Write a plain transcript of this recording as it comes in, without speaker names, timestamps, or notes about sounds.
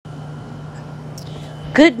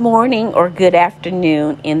Good morning or good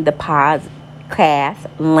afternoon in the podcast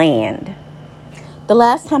land. The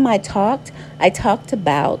last time I talked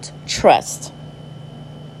about trust.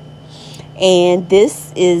 And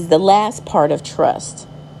this is the last part of trust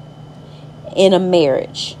in a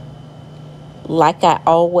marriage. Like I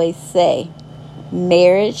always say,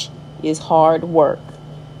 marriage is hard work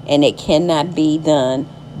and it cannot be done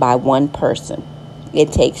by one person.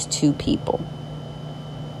 It takes two people.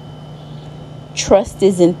 Trust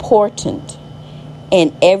is important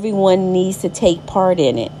and everyone needs to take part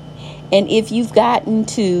in it. And if you've gotten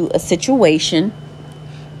to a situation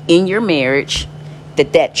in your marriage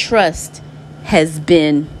that trust has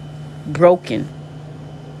been broken,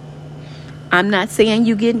 I'm not saying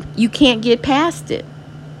you can't get past it.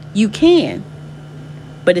 You can,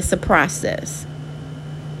 but it's a process.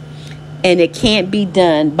 And it can't be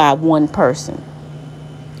done by one person.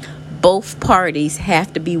 Both parties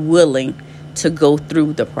have to be willing to go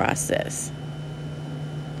through the process.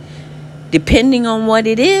 Depending on what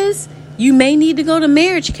it is, you may need to go to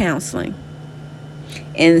marriage counseling.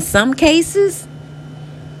 In some cases,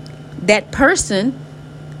 that person,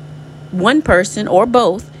 one person or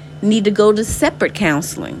both, need to go to separate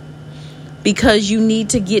counseling because you need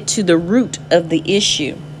to get to the root of the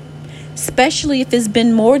issue, especially if it's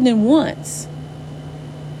been more than once.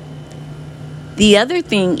 The other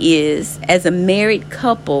thing is, as a married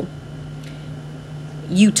couple,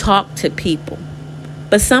 you talk to people,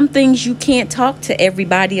 but some things you can't talk to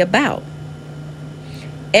everybody about.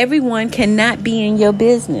 Everyone cannot be in your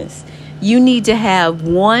business. You need to have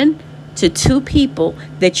 1 to 2 people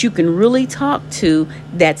that you can really talk to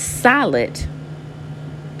that's solid,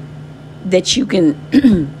 that you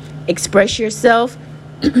can express yourself,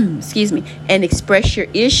 and express your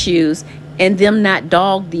issues and them not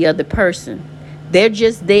dog the other person. They're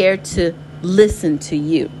just there to listen to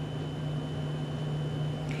you.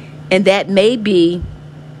 And that may be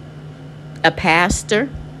a pastor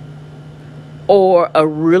or a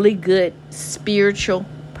really good spiritual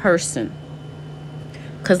person.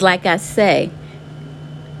 Because like I say,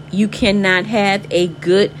 you cannot have a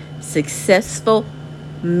good, successful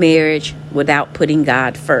marriage without putting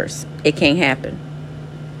God first. It can't happen.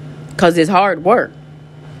 Because it's hard work.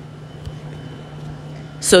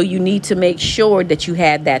 So you need to make sure that you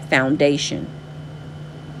have that foundation.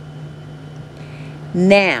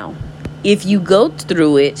 Now, if you go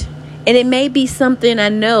through it, and it may be something I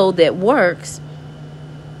know that works,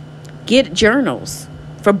 get journals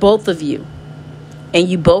for both of you. And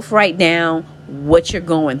you both write down what you're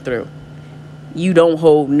going through. You don't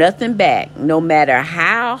hold nothing back. No matter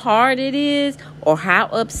how hard it is or how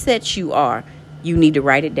upset you are, you need to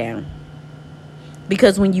write it down.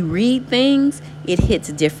 Because when you read things, it hits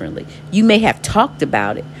differently. You may have talked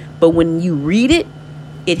about it, but when you read it,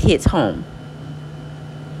 it hits home.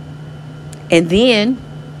 And then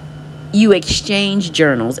you exchange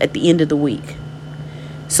journals at the end of the week.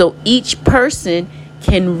 So each person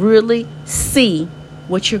can really see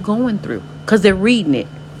what you're going through because they're reading it.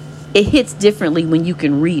 It hits differently when you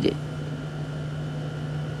can read it.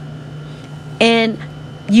 And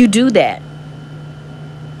you do that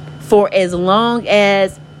for as long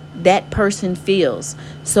as that person feels.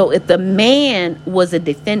 So if the man was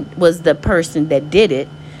the person that did it,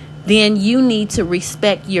 then you need to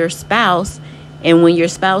respect your spouse. And when your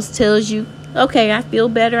spouse tells you, okay, I feel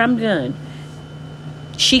better, I'm done,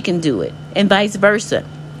 she can do it. And vice versa.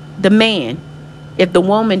 The man, if the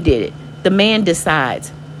woman did it, the man decides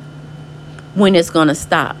when it's going to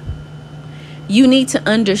stop. You need to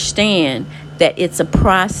understand that it's a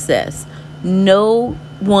process. No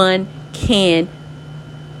one can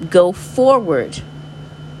go forward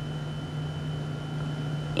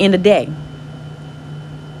in a day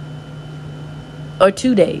or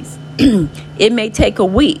 2 days. It may take a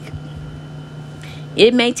week.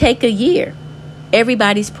 It may take a year.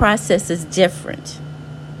 Everybody's process is different.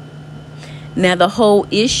 Now, the whole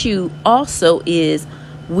issue also is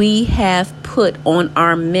we have put on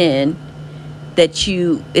our men that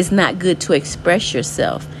it's not good to express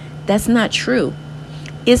yourself. That's not true.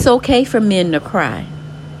 It's okay for men to cry.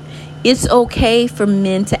 It's okay for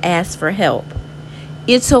men to ask for help.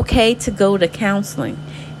 It's okay to go to counseling.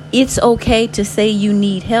 It's okay to say you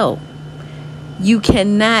need help. You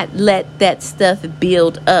cannot let that stuff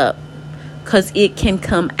build up because it can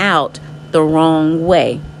come out the wrong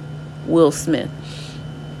way. Will Smith.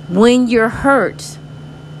 When you're hurt,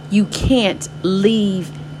 you can't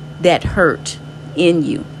leave that hurt in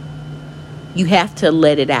you. You have to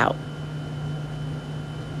let it out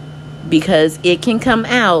because it can come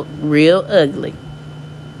out real ugly.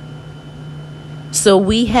 So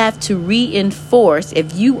we have to reinforce,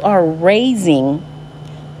 if you are raising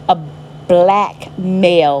black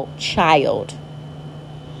male child,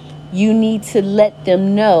 you need to let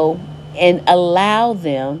them know and allow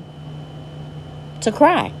them to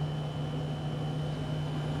cry.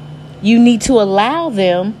 You need to allow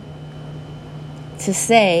them to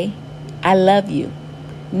say, I love you.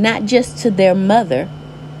 Not just to their mother,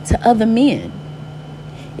 to other men.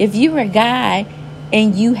 If you're a guy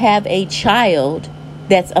and you have a child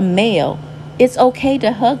that's a male, it's okay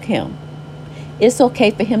to hug him. It's okay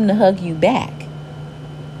for him to hug you back.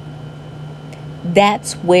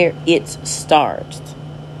 That's where it starts.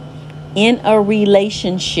 In a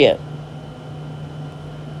relationship,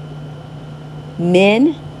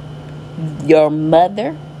 men, your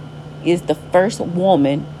mother is the first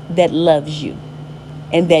woman that loves you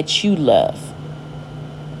and that you love.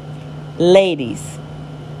 Ladies,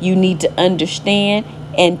 you need to understand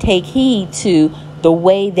and take heed to the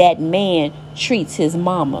way that man treats his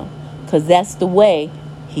mama, because that's the way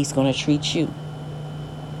he's going to treat you.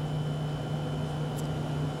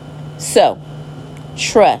 So,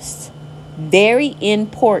 trust, very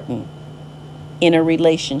important in a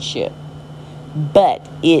relationship, but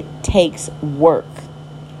it takes work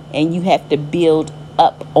and you have to build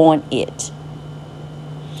up on it.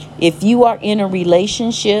 If you are in a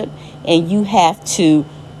relationship and you have to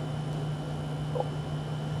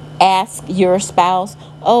ask your spouse,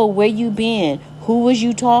 oh, where you been? Who was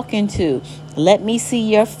you talking to? Let me see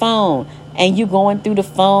your phone. And you're going through the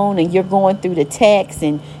phone and you're going through the text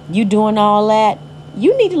and you doing all that.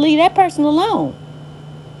 You need to leave that person alone.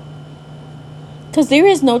 Because there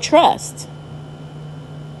is no trust.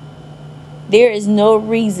 There is no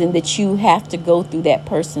reason that you have to go through that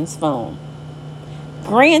person's phone.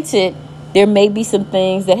 Granted, there may be some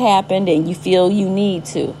things that happened and you feel you need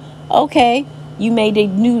to. Okay, you may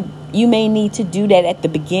need to do that at the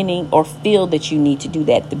beginning, or feel that you need to do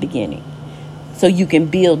that at the beginning, so you can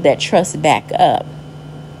build that trust back up.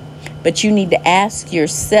 But you need to ask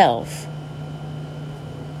yourself,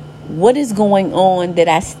 what is going on that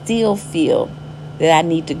I still feel that I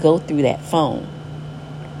need to go through that phone,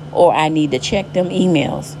 or I need to check them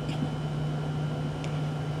emails?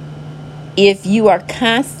 If you are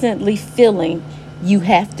constantly feeling you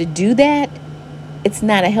have to do that, it's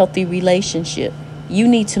not a healthy relationship. You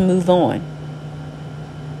need to move on.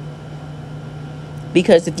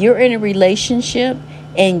 Because if you're in a relationship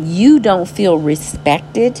and you don't feel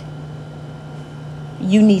respected,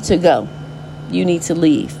 you need to go. You need to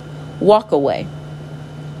leave. Walk away.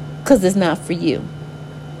 Because it's not for you.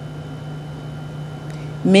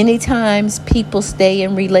 Many times people stay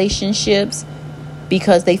in relationships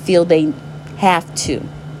because they feel they have to.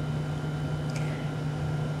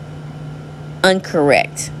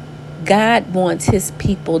 Incorrect. God wants his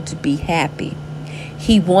people to be happy.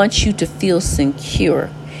 He wants you to feel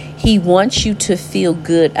secure. He wants you to feel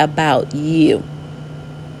good about you.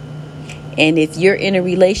 And if you're in a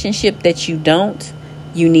relationship that you don't,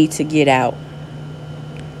 you need to get out.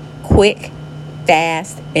 Quick,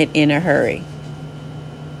 fast, and in a hurry.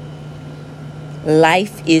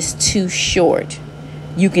 Life is too short.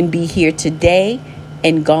 You can be here today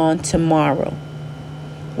and gone tomorrow.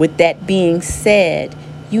 With that being said,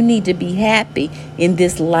 you need to be happy in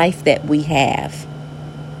this life that we have.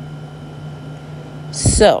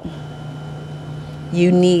 So,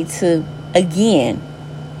 you need to, again,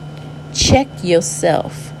 check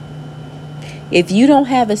yourself. If you don't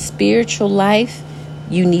have a spiritual life,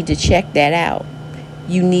 you need to check that out.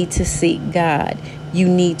 You need to seek God. You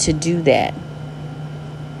need to do that.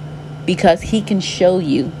 Because he can show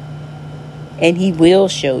you. And he will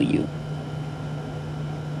show you.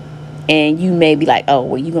 And you may be like, oh,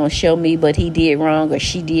 well, you're going to show me, but he did wrong or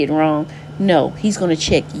she did wrong. No, he's going to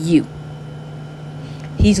check you.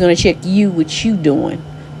 He's going to check you, what you doing,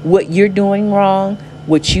 what you're doing wrong,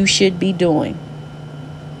 what you should be doing.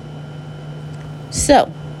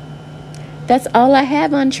 So, that's all I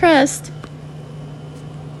have on trust.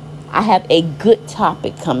 I have a good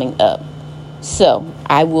topic coming up. So,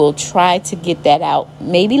 I will try to get that out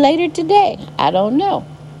maybe later today. I don't know.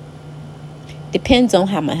 Depends on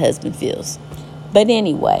how my husband feels. But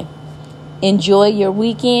anyway, enjoy your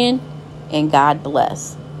weekend and God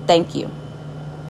bless. Thank you.